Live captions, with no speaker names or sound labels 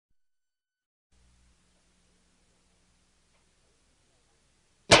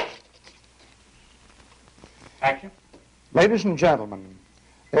Action. Ladies and gentlemen,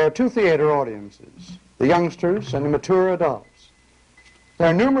 there are two theater audiences, the youngsters and the mature adults. There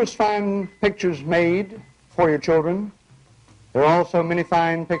are numerous fine pictures made for your children. There are also many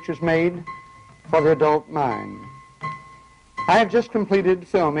fine pictures made for the adult mind. I have just completed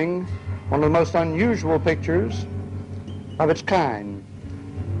filming one of the most unusual pictures of its kind.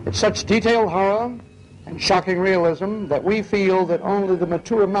 It's such detailed horror and shocking realism that we feel that only the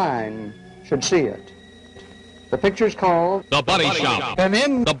mature mind should see it. The picture's called The Body Shop. And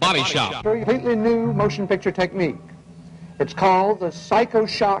in The Body Shop. a completely new motion picture technique. It's called the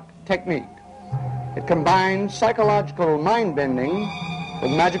psychoshock technique. It combines psychological mind-bending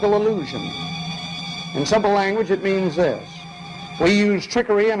with magical illusion. In simple language, it means this. We use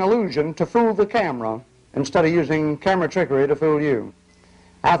trickery and illusion to fool the camera instead of using camera trickery to fool you.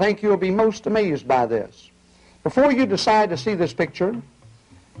 I think you'll be most amazed by this. Before you decide to see this picture,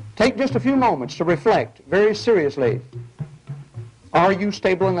 take just a few moments to reflect very seriously. Are you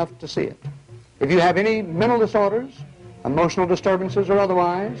stable enough to see it? If you have any mental disorders, emotional disturbances or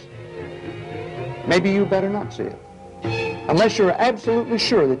otherwise, maybe you better not see it. Unless you're absolutely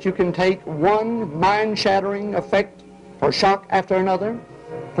sure that you can take one mind-shattering effect or shock after another,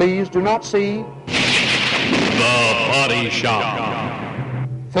 please do not see The Body Shop.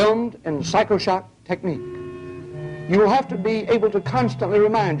 filmed in psychoshock technique. You will have to be able to constantly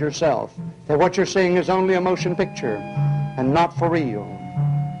remind yourself that what you're seeing is only a motion picture and not for real.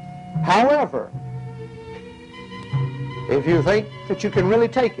 However, if you think that you can really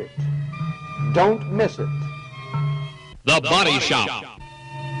take it, don't miss it. The Body Shop.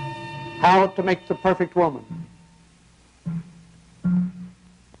 How to make the perfect woman.